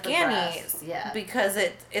brass Afghanis. Yeah. Because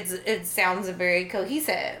it sounds very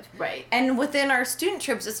cohesive. right. And within our student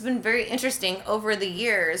trips, it's been very interesting over the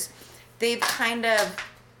years. They've kind of,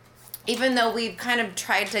 even though we've kind of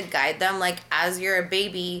tried to guide them, like, as you're a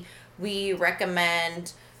baby, we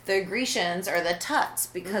recommend the Grecians or the tuts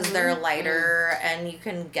because they're lighter and you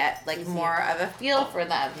can get like more of a feel for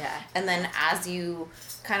them. Yeah. And then as you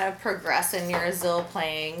kind of progress in your Zil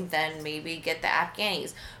playing, then maybe get the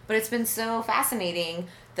Afghanis. But it's been so fascinating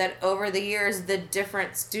that over the years, the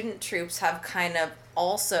different student troops have kind of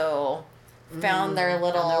also found their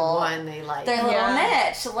little one they like. their little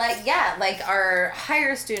niche. Like our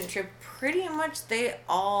higher student troop, pretty much they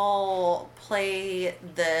all play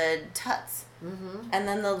the tuts. And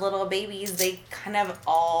then the little babies, they kind of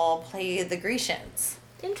all play the Grecians.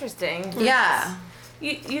 Interesting. Yeah.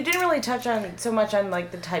 You didn't really touch on so much on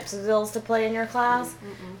like the types of zills to play in your class,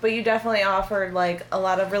 but you definitely offered like a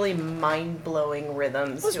lot of really mind-blowing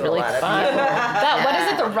rhythms to really a lot fun. of people. What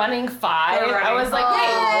is it? The running five? The running I was like, five.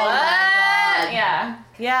 wait, what? Yeah.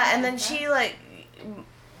 Yeah, and then she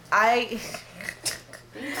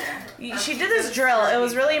she did this drill. It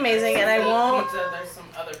was really amazing, and I won't. There's some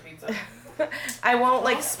other pizza. I won't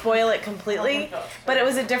like spoil it completely, but it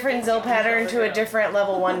was a different Zil pattern to a different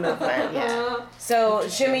level 1 movement. Yeah. So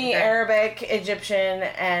shimmy, Arabic, Egyptian,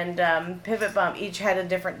 and pivot bump each had a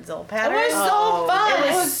different Zil pattern. It was so fun.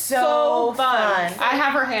 It was so fun. I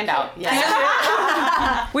have her hand out.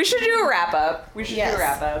 We should do a wrap up.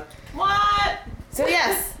 Yes. What? So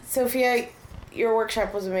yes, Sophia, your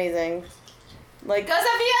workshop was amazing. Like, Go, Sophia!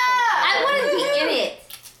 I want to be in it.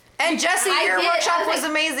 And Jesse, I your did. workshop I was was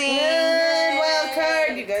like, amazing. good wild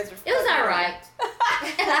card. You guys were. It was alright.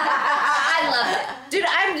 I love it. Dude,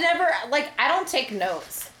 I've never, I don't take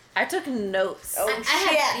notes. I took notes. Oh,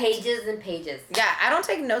 I have pages and pages. Yeah, I don't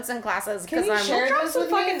take notes in classes because I'm those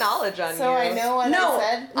with me? knowledge on So I know what No. I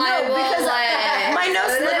said. I will, because my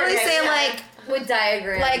notes literally say with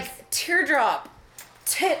diagrams. like teardrop,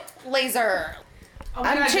 tit laser.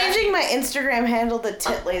 I'm changing my Instagram handle to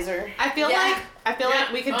tit laser. I feel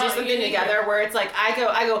like we could do something together where it's like I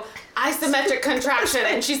go isometric contraction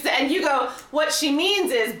and you go, what she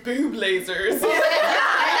means is boob lasers.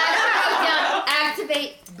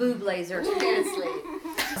 Activate boob laser. Seriously.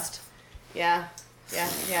 Yeah.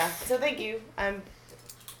 So thank you. I'm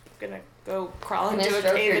gonna go crawl I'm into gonna a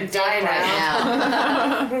stroke cave your and dick die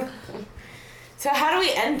right now. So how do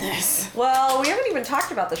we end this? Well, we haven't even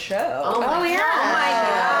talked about the show. Oh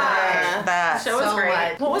yeah. That Show was So great.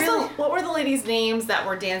 much. What were the ladies' names that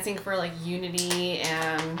were dancing for like Unity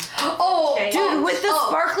and dude with the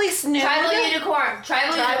sparkly snoot. Tribal unicorn.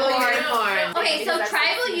 Tribal unicorn. Okay, Because so that's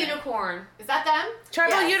tribal sexy. unicorn. is that them?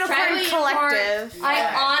 Tribal Unicorn Tribal Collective. Unicorn.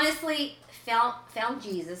 I honestly found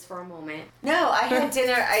Jesus for a moment. No, I had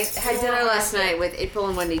dinner. I had dinner last night with April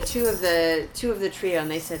and Wendy, two of the trio,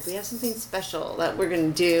 and they said we have something special that we're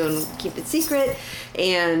going to do and keep it secret.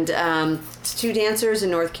 And it's two dancers in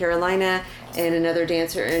North Carolina and another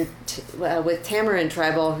dancer with Tamara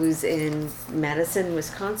Tribal, who's in Madison,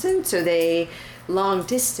 Wisconsin. So they long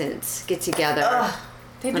distance get together.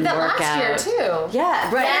 They did that last year too.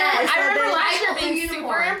 Yeah, right. Yes. I remember last year Tribal being super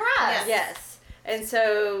unicorn. impressed. Yes. And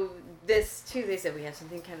so this too, they said we have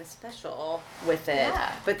something kind of special with it.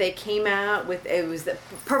 Yeah. But they came out with, it was the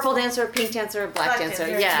purple dancer, pink dancer, black dancer.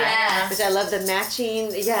 dancer. Yeah. Yes. Which I love the matching,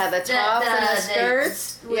 the tops and the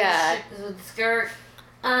skirts. With the skirt.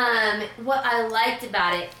 What I liked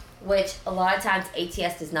about it, which a lot of times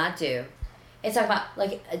ATS does not do, it's talking about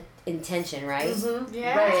like intention, right?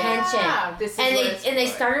 Yeah. Intention. This is And what they it's and they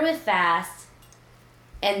for. started with fast,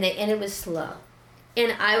 and it was slow,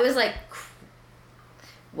 and I was like,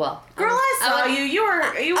 well, Girl, I saw you. You were.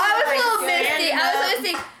 I was a little misty. I was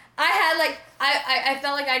misty. I had like I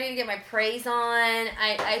felt like I didn't get my praise on.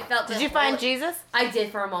 I felt. Did you find Jesus? I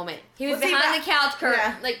did for a moment. He was Was he behind back? the couch curtain,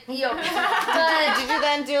 Yeah. like but Did you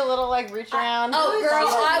then do a little reach around? oh girl,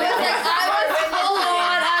 I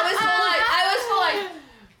was full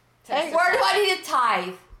like where do I need to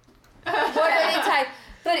tithe? Where do I need to tithe?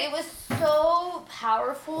 But it was so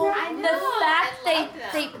powerful. The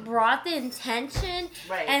fact they brought the intention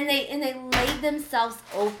and they laid themselves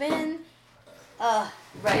open.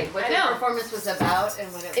 Right, what I the know. performance was about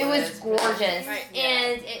and what It was gorgeous, Right.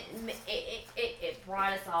 and it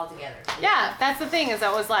brought us all together. Yeah, that's the thing is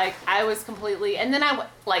I was completely, and then I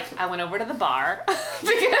went over to the bar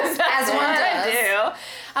because that's As one what I does. do.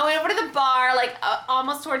 I went over to the bar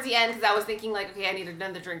almost towards the end because I was thinking okay, I need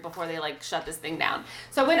another drink before they shut this thing down.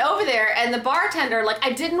 So I went over there and the bartender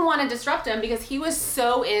I didn't want to disrupt him because he was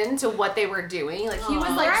so into what they were doing. He was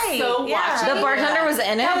so watching. The bartender was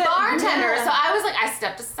in it. The bartender. So I was I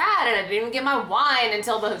stepped aside and I didn't even get my wine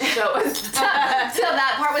until the show was done. Until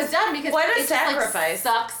that part was done because What a it just, like, sacrifice.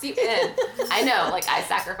 sucks you in. I know, like I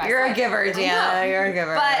sacrifice. You're a like, giver, I Deanna. know. You're a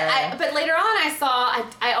giver. But later on,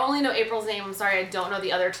 I only know April's name. I'm sorry, I don't know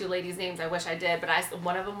the other two ladies' names. I wish I did, but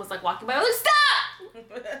one of them was like walking by. I was like,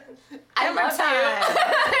 stop! I love you.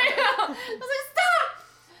 I was like, stop!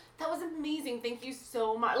 That was amazing. Thank you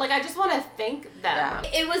so much. Like, I just want to thank them.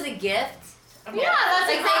 It was a gift. Yeah, that's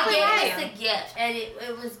Like exactly they right. gave us a gift, and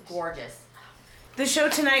it was gorgeous. The show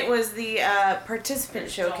tonight was the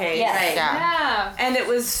participant showcase. Yes. Right. Yeah. And it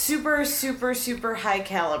was super, super, super high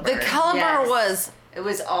caliber. The caliber Yes. was It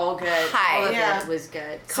was all good. Hi. All of Yeah. it was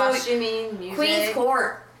good. So- Costuming, music. Queen's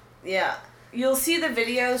Court. Yeah. You'll see the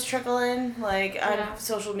videos trickle in, like, on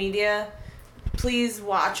social media. Please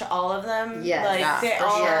watch all of them. Yes, Like, yeah, they for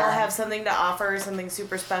all sure. have something to offer, something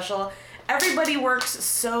super special. Everybody works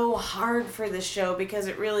so hard for this show because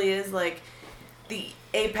it really is, like, the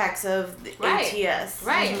apex of the Right. ATS.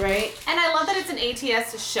 Right. Right? And I love that it's an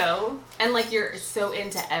ATS show, and like you're so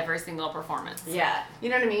into every single performance. Yeah. You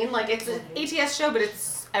know what I mean? Like it's an ATS show, but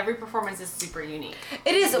it's every performance is super unique.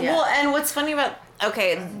 It is. Well, and what's funny about,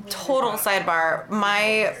 okay, total sidebar,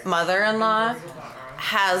 my mother-in-law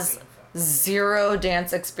has zero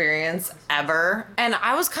dance experience ever. And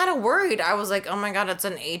I was kind of worried. I was like, oh my God, it's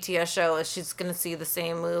an ATS show. Is she's going to see the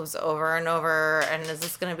same moves over and over? And is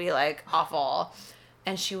this going to be like awful?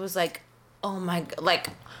 And she was like, oh my God, like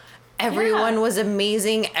everyone was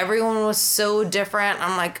amazing. Everyone was so different.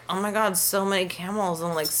 I'm like, oh my God, so many camels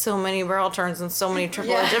and like so many barrel turns and so many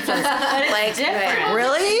triple Egyptians. Like, different.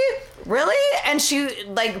 really? And she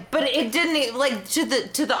like, but it didn't like to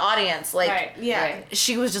the audience. Like, Right. Yeah. Right.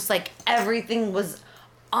 she was just like, everything was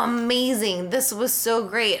amazing. This was so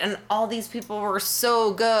great, and all these people were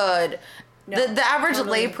so good. The average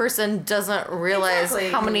layperson doesn't realize Exactly.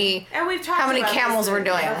 how many And we've talked how many about camels this we're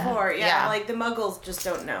doing. before. Yeah, Yeah. like the Muggles just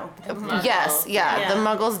don't know. Yes, Yeah. the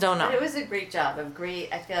Muggles don't know. But it was a great job. I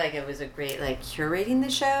feel like it was a great, like, curating the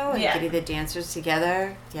show and Yeah. getting the dancers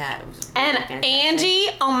together. Yeah, it was really And fantastic. Angie,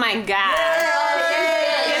 oh my God.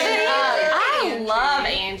 I love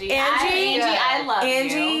Angie. I love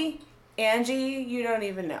you. Angie, you don't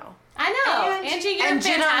even know. I know. Angie, you're And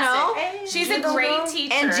you don't fantastic. know? She's You a don't great know?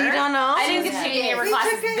 teacher. And you don't know? I didn't get to take any of her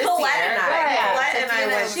classes this year. Colette and I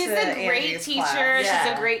went She's to a great Angie's teacher. class. She's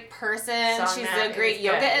Yeah. a great person. Saw She's that. a great It was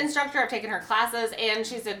yoga good. instructor. I've taken her classes, and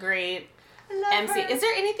she's a great MC. Is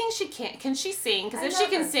there anything she can't? Can she sing? Because if she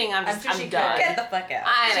can sing, I'm sure she done. could. Get the fuck out.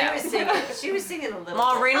 I She know. was singing. She was singing a little.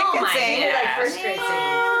 Well, bit. Rena Oh can my sing. God. Like first grade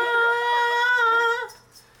singing.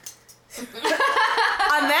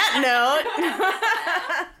 On that note,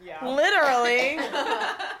 literally,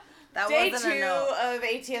 That day wasn't 2 a note. of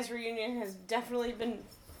ATS Reunion has definitely been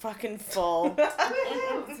fucking full.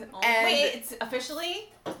 And Wait, it's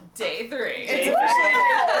officially day 3. it's officially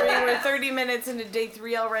day 3. We're 30 minutes into day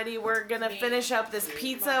 3 already. We're gonna finish up this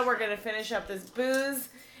pizza. We're gonna finish up this booze.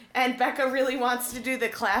 And Becca really wants to do the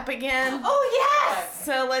clap again. Oh yes!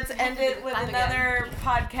 So let's end it with Clap another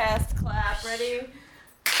podcast clap. Ready?